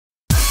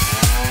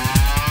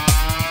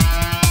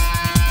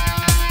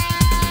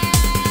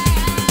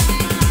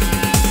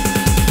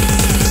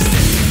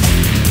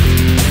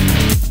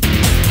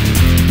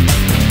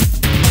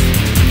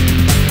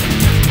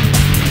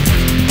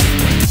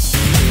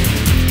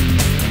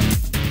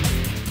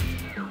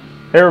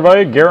Hey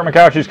everybody, Gary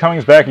McKill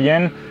is back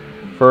again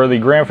for the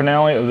grand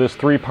finale of this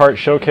 3-part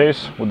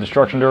showcase with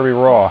Destruction Derby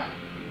Raw.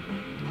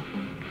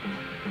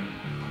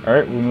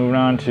 Alright, we're moving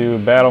on to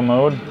battle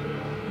mode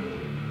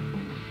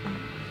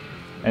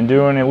and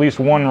doing at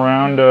least one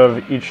round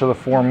of each of the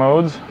 4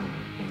 modes.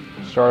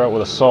 Start out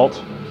with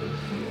Assault.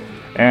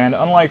 And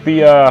unlike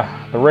the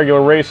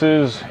regular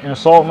races in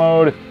Assault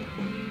mode,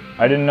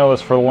 I didn't know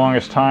this for the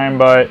longest time,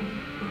 but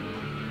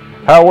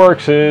how it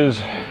works is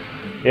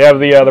you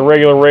have the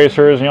regular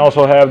racers, and you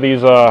also have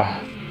these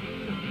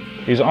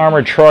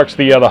armored trucks,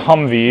 the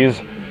Humvees.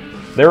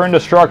 They're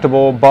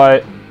indestructible,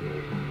 but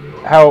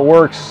how it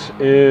works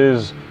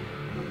is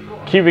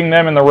keeping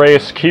them in the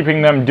race,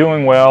 keeping them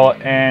doing well,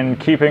 and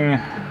keeping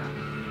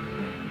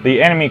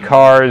the enemy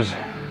cars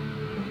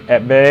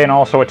at bay, and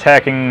also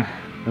attacking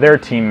their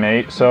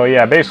teammate. So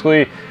yeah,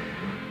 basically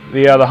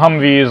the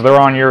Humvees, they're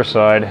on your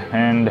side.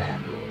 And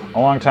a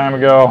long time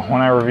ago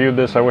when I reviewed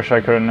this, I wish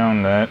I could have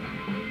known that.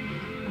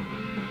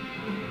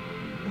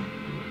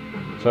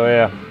 So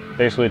yeah,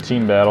 basically a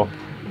team battle.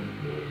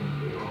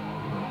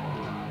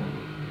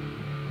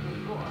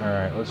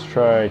 Alright, let's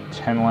try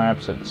 10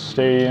 laps at the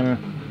stadium.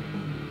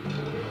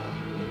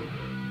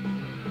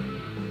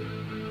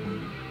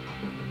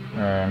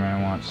 Alright, man,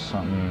 I want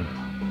something.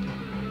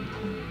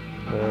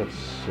 Let's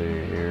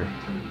see here.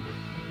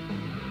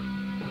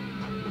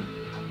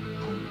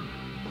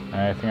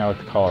 I think I like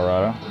the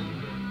Colorado.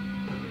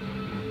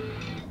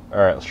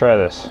 Alright, let's try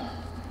this.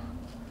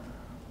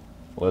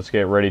 Let's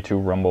get ready to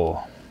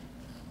rumble.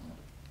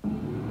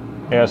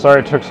 Yeah,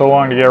 sorry it took so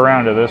long to get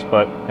around to this,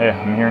 but hey,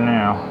 I'm here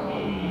now.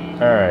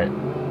 Alright.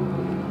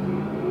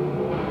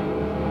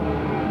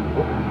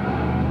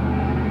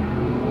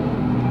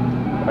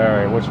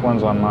 Alright, which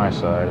one's on my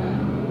side?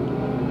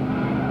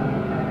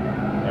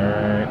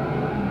 Alright.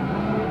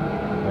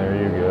 There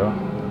you go.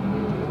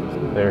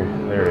 There he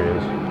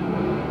is.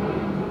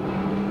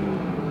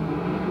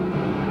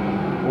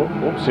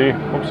 Whoopsie,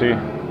 whoopsie.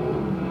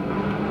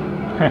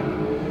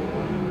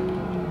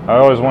 I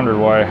always wondered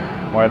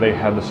why they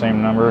had the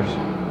same numbers.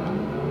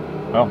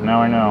 Well,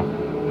 now I know.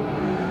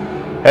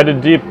 Had to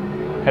dig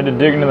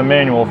into the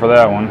manual for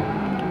that one.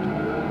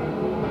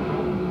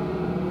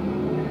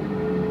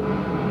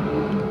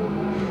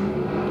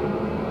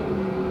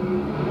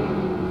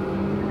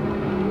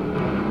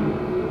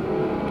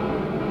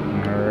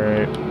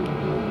 Alright.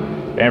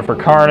 And for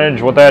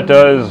Carnage, what that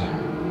does,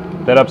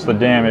 that ups the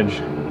damage.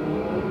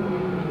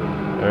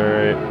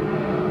 Alright.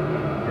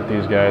 Get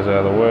these guys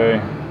out of the way.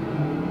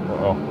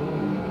 Uh-oh.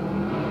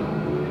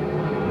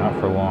 Not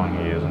for long,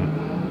 he isn't.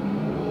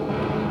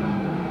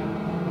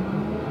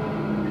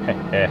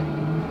 Heh.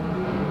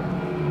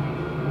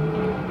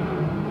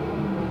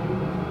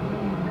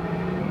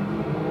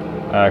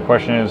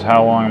 Question is,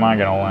 how long am I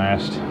gonna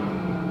last?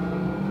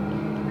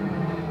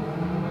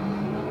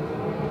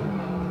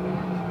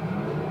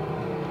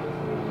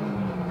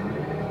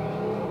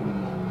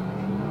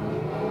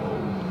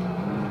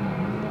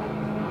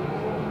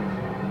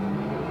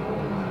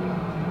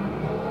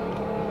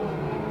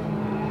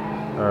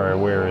 Alright,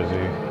 where is he?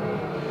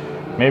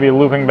 Maybe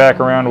looping back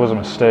around was a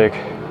mistake.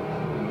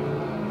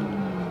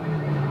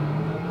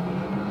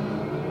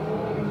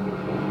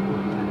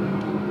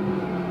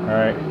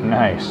 Alright,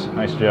 nice.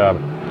 Nice job.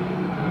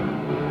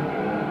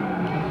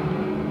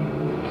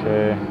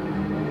 Okay,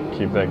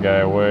 keep that guy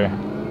away.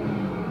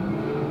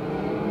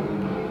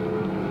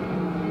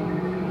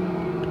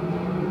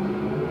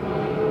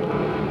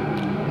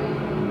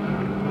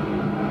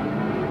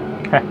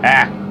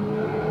 Haha!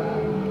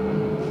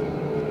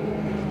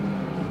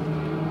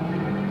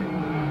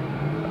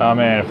 Oh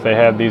man, if they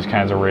had these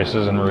kinds of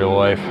races in real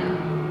life.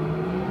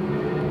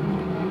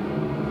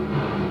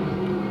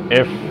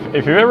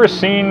 If you've ever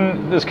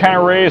seen this kind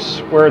of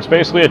race where it's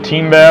basically a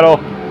team battle,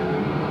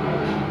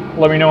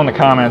 let me know in the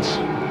comments.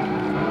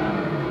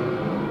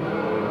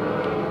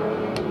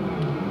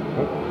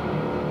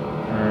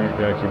 Alright,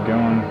 gotta keep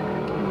going.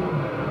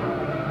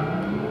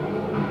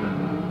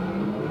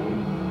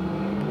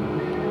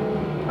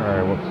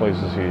 Alright, what place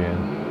is he in?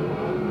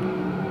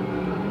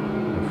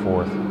 In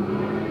 4th.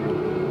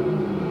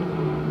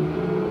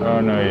 Oh,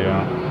 no, you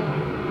don't.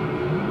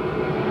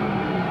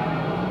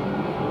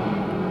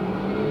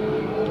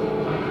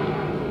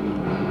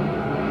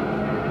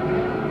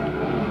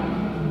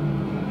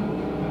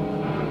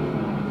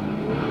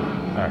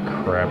 Ah,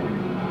 crap.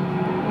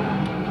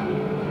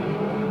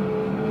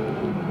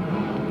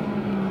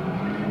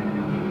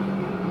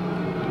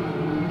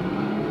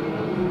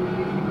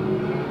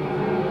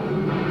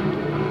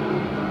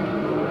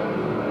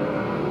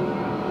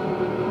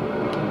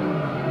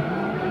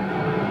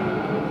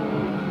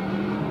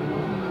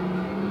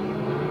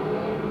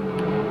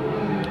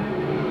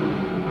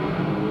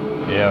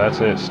 Yeah, that's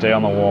it. Stay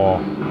on the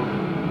wall.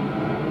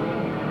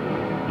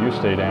 You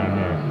stay down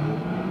here.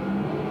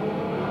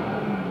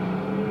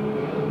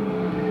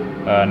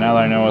 Now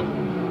that I know it,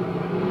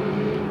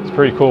 it's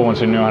pretty cool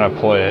once you know how to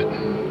play it.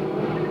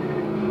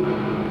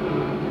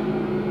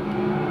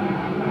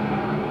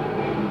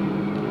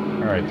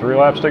 Alright, 3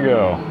 laps to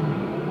go.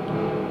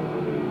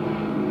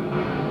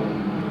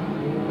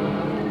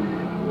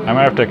 I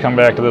might have to come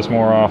back to this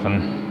more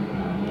often.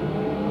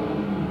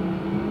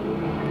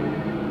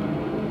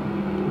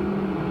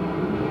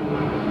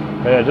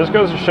 But yeah, it just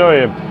goes to show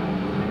you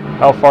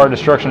how far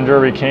Destruction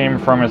Derby came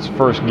from its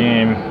first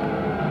game.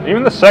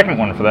 Even the second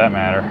one, for that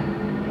matter.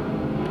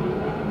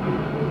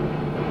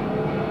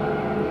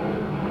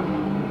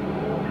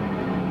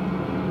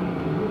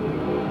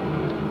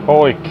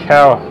 Holy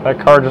cow, that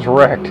car just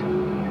wrecked.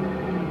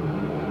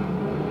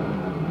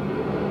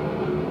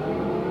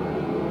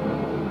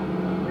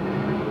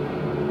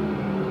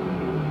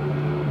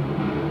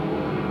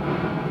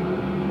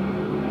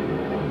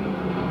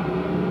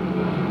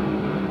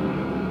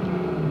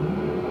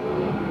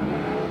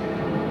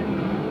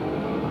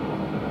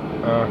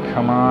 Oh,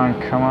 come on,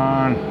 come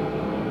on.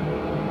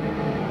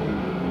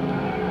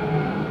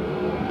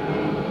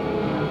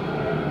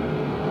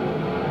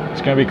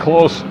 It's gonna be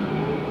close.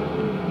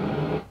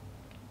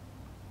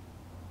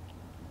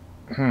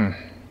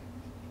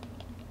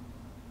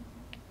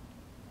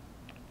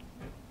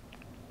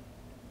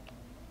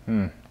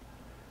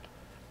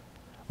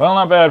 Well,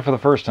 not bad for the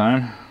first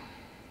time.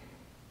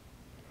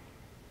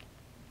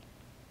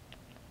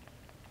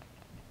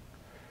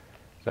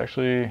 It's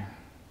actually,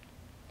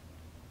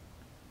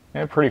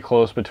 yeah, pretty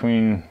close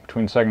between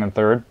second and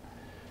third.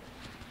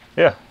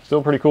 Yeah,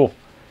 still pretty cool.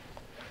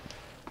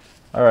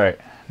 All right,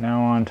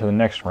 now on to the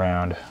next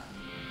round.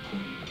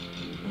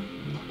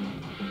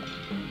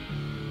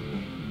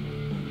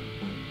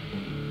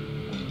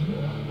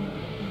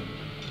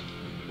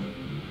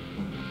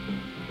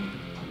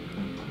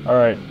 All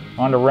right,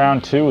 on to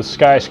round 2 with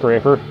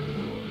Skyscraper.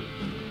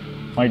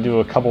 Might do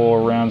a couple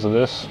of rounds of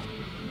this.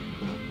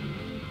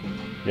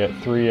 Get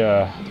three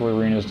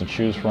arenas to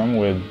choose from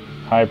with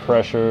high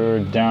pressure,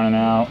 down and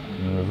out,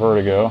 and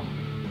vertigo.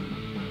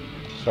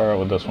 Start out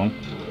with this one.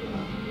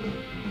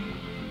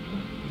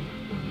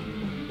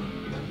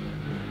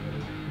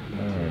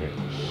 Alright,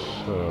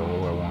 so what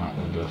do I want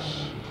with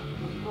this?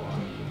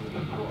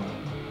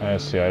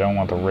 Let's see, I don't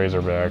want the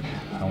Razorback.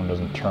 That one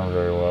doesn't turn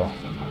very well.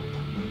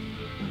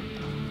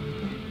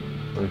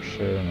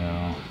 Berkshire,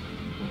 no.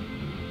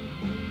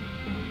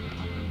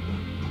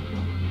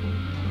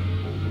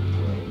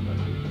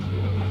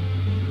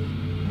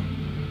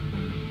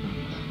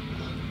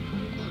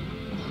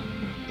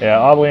 Yeah,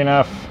 oddly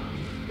enough,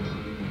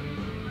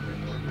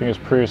 I think as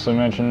previously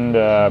mentioned,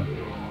 yeah,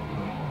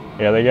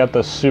 they got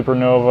the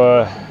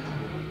Supernova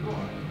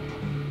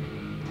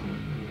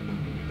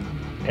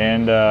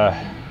and the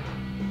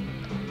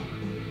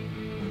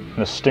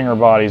Stinger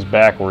bodies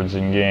backwards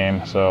in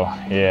game, so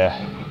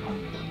yeah,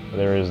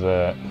 there is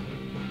that.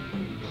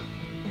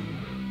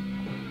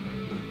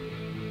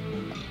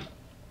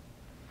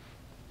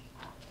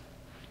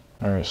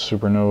 Alright,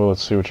 Supernova,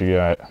 let's see what you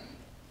got.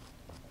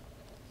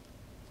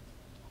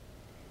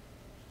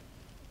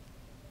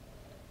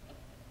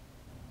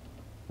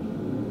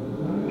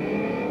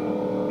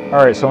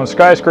 Alright, so in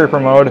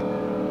Skyscraper mode,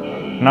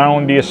 not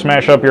only do you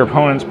smash up your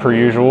opponents per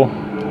usual,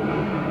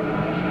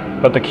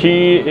 but the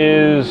key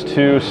is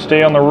to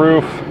stay on the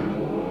roof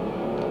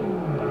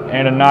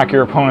and to knock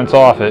your opponents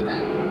off it, if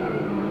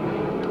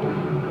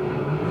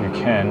you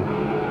can.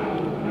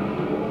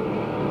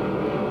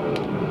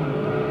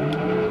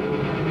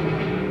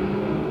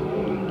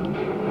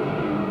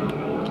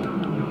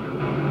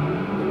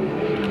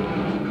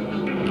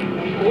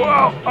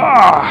 Whoa!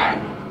 Ah!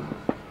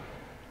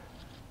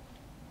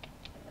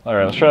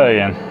 Alright, let's try that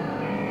again.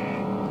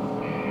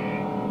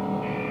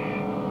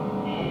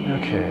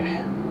 Okay.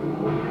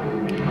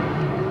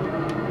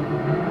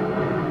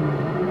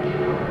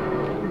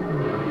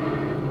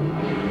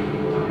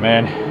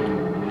 Man,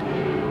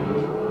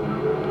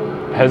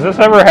 has this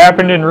ever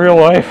happened in real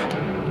life?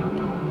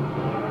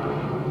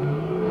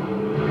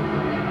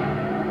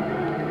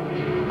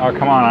 Oh,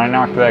 come on, I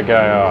knocked that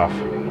guy off.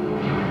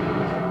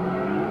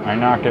 I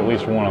knocked at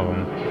least one of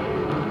them.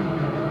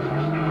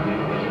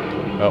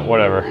 Oh,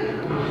 whatever.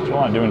 Still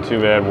not doing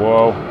too bad.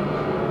 Whoa.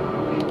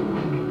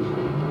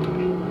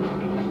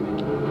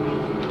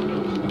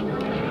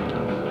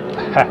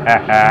 Ha ha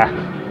ha.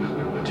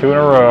 2 in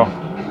a row.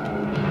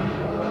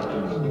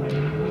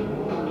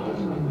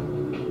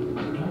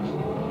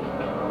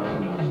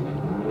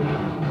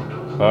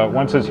 But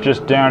once it's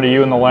just down to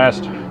you in the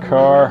last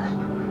car,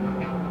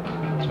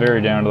 it's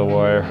very down to the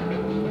wire.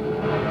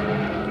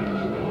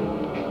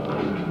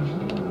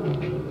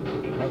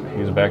 Oh,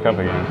 he's back up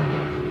again.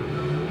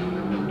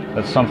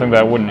 That's something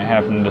that wouldn't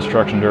happen in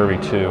Destruction Derby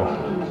 2.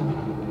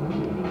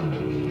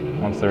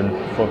 Once they're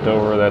flipped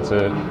over, that's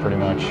it, pretty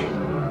much.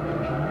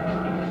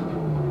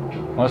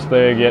 Unless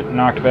they get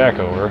knocked back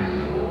over.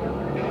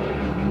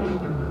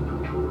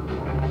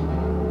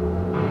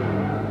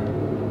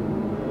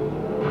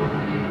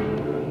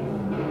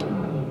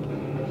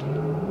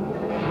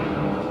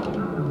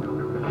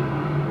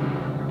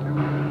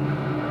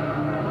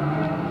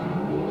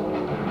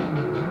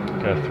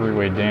 Got a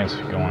three-way dance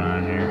going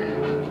on here.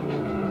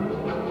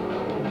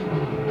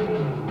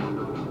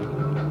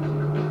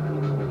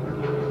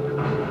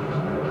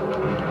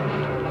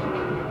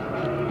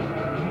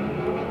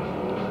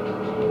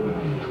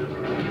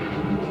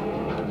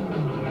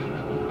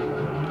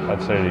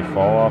 I'd say, did he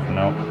fall off?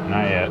 Nope,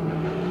 not yet.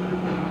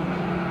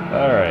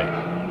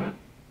 Alright.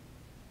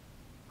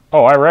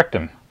 Oh, I wrecked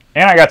him.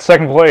 And I got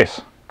second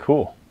place.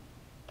 Cool.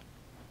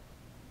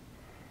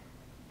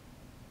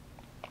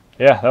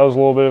 Yeah, that was a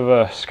little bit of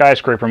a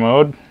skyscraper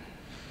mode.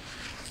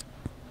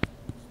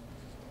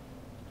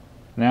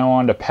 Now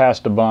on to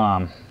Past a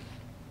Bomb.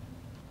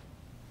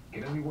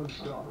 Can anyone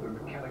stop the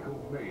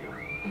mechanical mayor?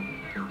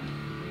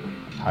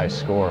 High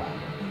score.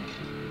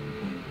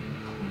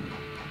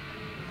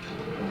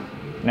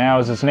 Now,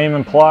 as its name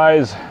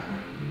implies,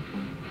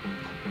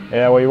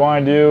 yeah, what you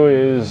want to do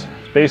is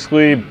it's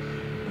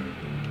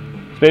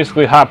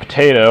basically hot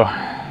potato,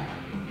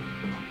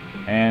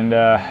 and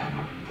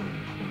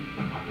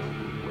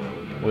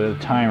with a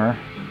timer.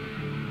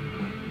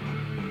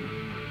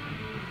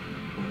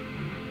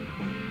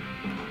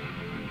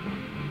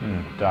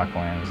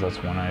 Docklands,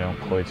 that's one I don't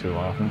play too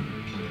often.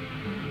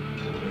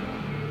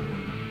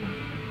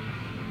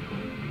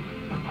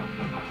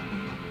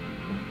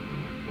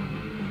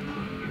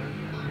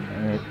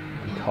 Alright,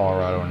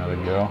 Colorado, another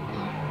go.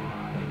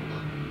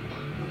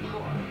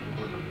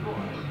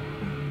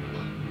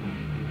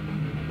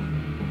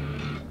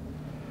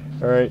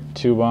 Alright,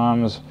 2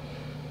 bombs.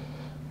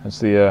 That's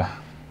the, I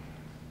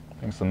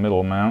think it's the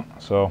middle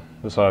amount, so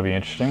this ought to be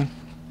interesting.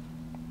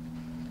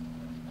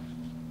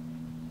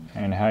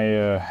 And how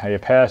you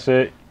pass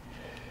it,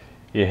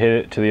 you hit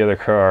it to the other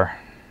car.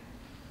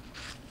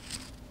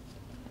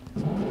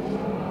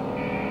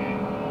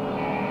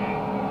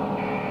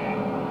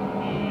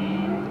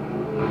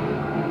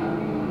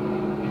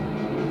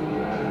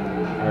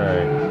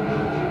 Alright.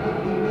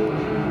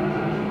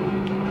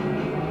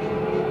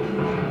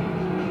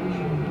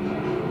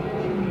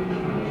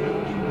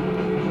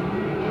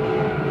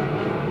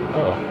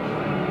 Oh,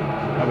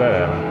 how'd that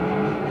happen?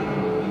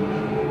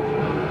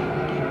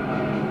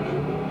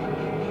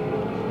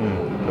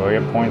 Do I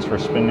get points for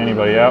spinning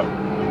anybody out?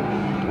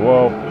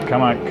 Whoa,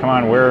 come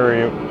on, where are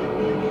you?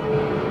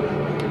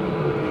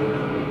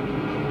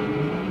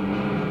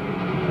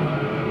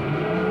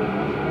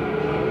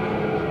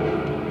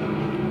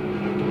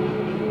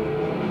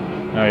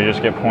 No, you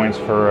just get points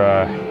for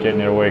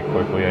getting it away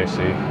quickly, I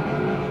see.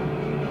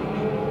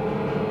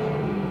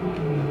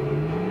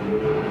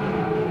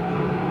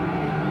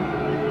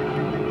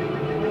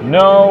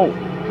 No!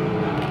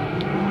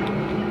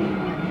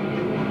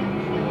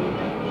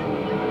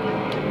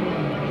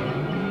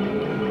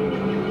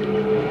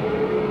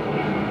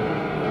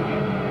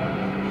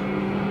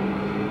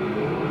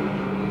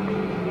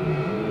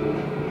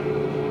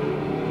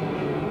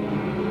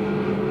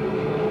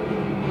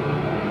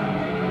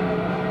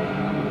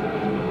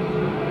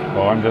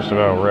 Oh, I'm just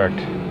about wrecked.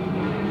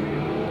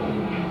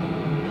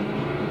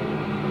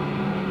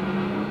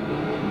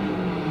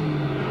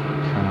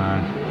 Come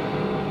on.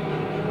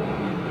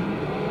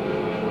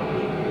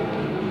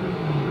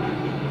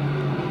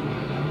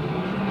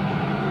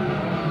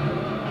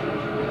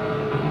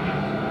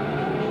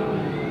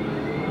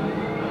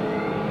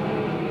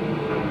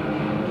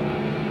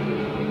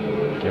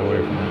 Get away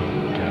from me,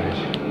 guys.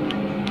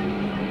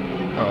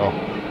 Uh-oh.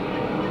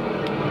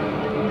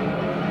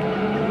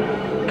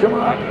 Come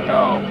on, no!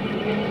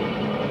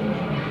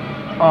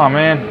 Oh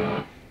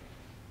man.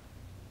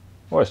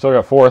 Oh, I still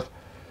got 4th.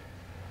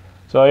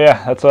 So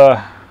yeah, that's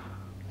a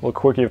little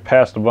quickie of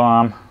Past a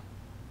Bomb.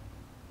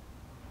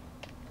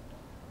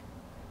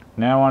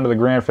 Now on to the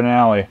grand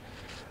finale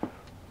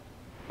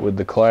with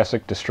the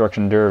classic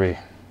Destruction Derby.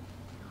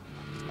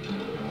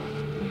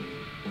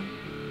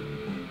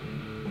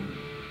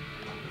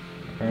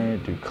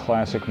 Alright, do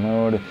classic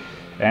mode.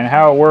 And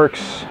how it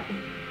works,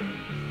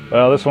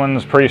 well, this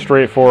one's pretty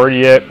straightforward.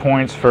 You get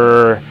points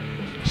for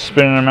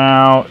spinning them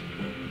out,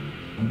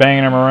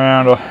 banging them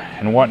around,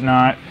 and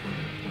whatnot.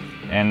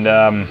 And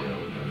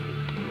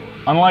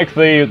unlike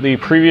the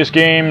previous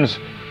games,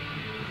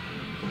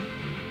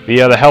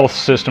 the health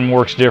system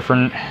works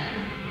different.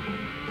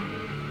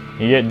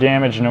 You get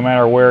damage no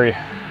matter where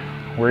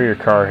your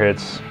car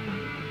hits.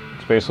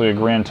 It's basically a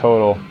grand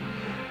total.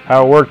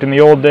 How it worked in the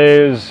old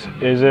days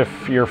is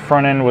if your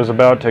front end was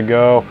about to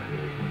go,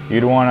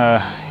 you'd want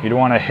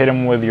to hit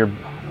them with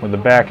the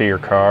back of your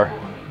car.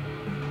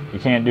 You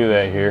can't do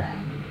that here.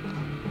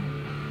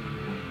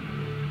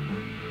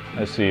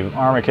 Let's see,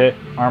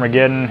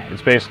 Armageddon,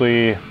 it's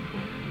basically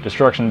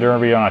Destruction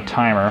Derby on a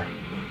timer.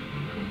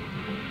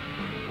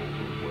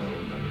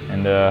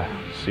 And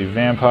let's see,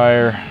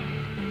 Vampire.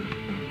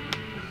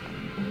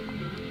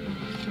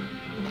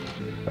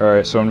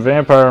 Alright, so in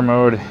Vampire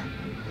mode,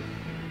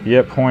 you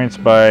get points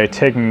by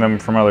taking them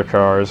from other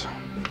cars.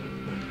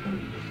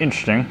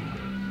 Interesting.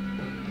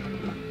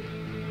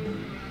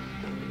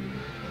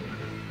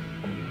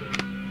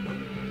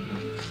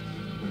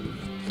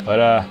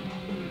 But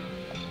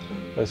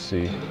let's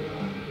see,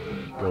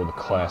 go to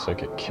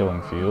classic at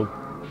Killing Field.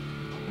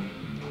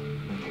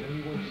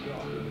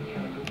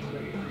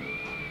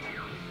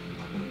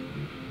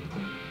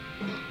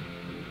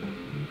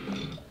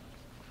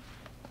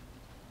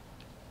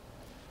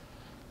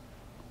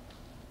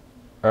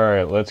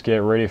 Alright, let's get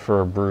ready for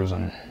a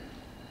bruising.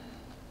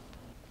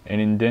 An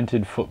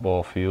indented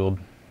football field.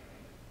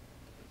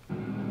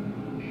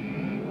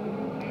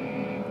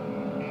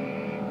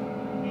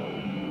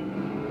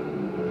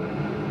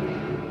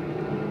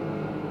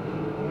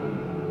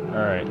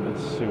 Alright,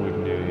 let's see what we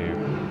can do here.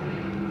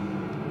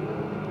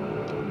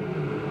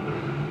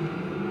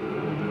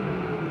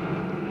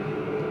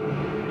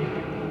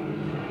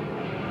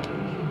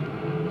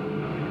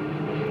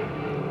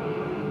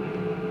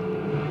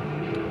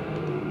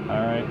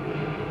 Alright.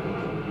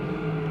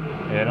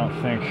 Yeah, I don't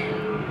think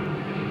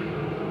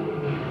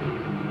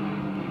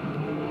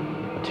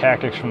the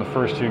tactics from the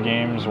first two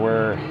games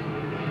where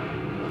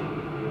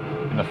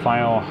in the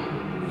final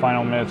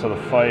minutes of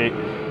the fight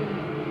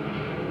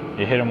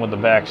you hit him with the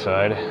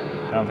backside.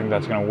 I don't think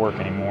that's going to work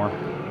anymore.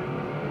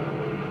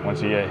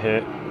 Once you get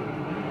hit,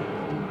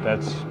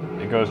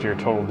 it goes to your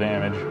total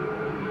damage,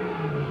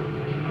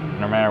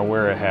 no matter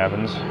where it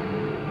happens.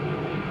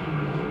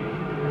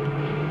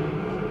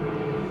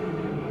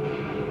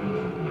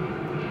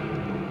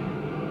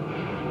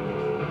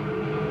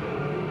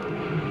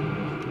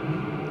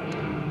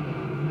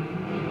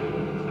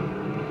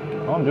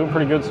 Well, I'm doing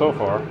pretty good so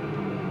far.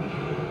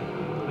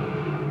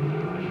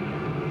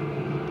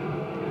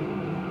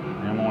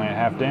 I'm only at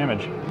half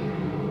damage.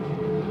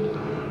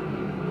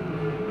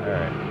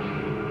 Alright.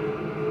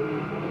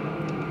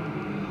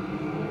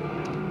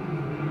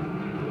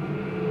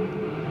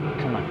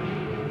 Come on.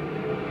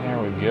 There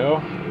we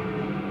go.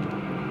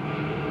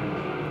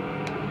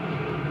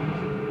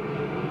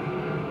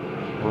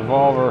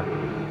 Revolver.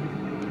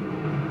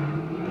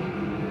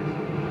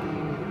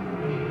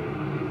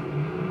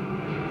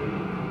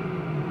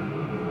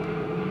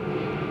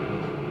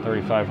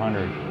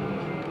 $3,500.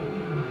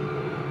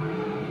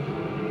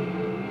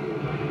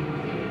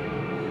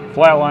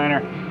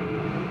 Flatliner.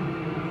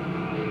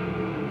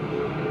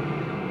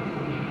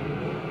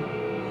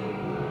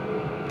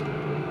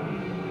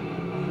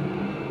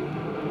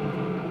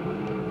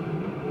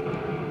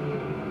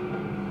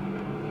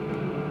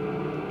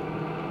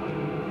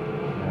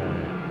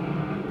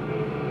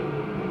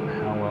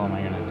 How well am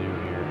I going to do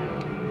here?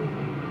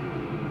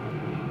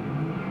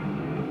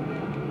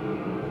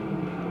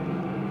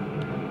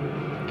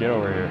 Get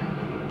over here.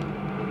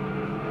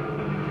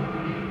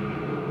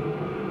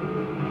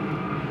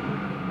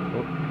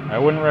 I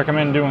wouldn't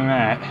recommend doing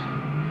that.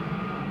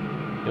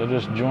 You'll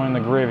just join the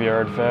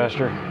graveyard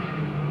faster.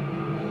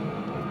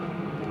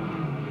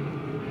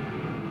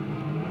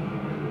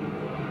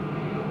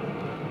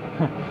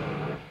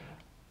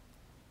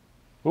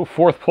 Ooh,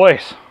 4th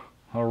place.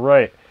 All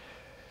right.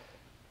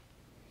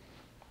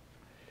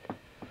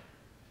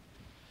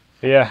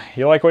 Yeah,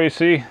 you like what you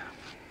see?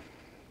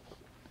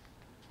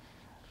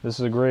 This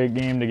is a great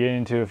game to get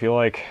into if you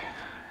like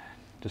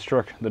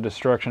the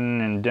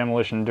destruction and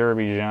demolition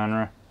derby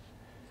genre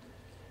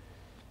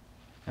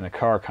and the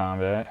car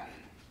combat.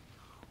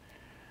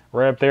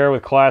 Right up there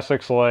with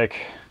classics like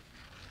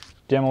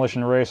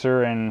Demolition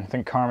Racer, and I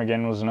think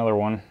Carmageddon was another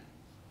one.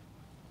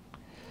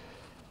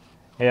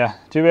 Yeah,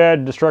 too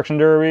bad Destruction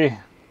Derby.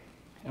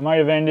 It might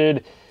have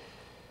ended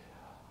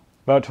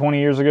about 20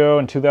 years ago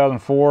in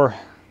 2004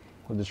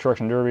 with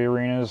Destruction Derby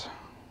arenas.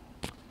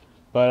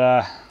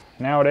 But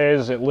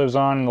nowadays it lives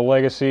on in the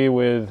legacy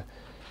with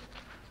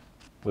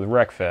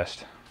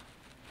Wreckfest.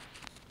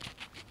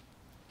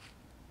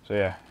 So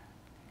yeah,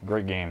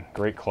 great game,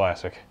 great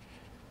classic.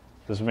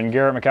 This has been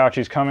Garrett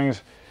McKill's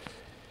Cummings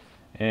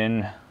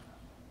in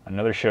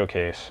another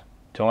showcase.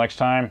 Till next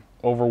time,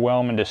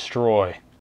 overwhelm and destroy.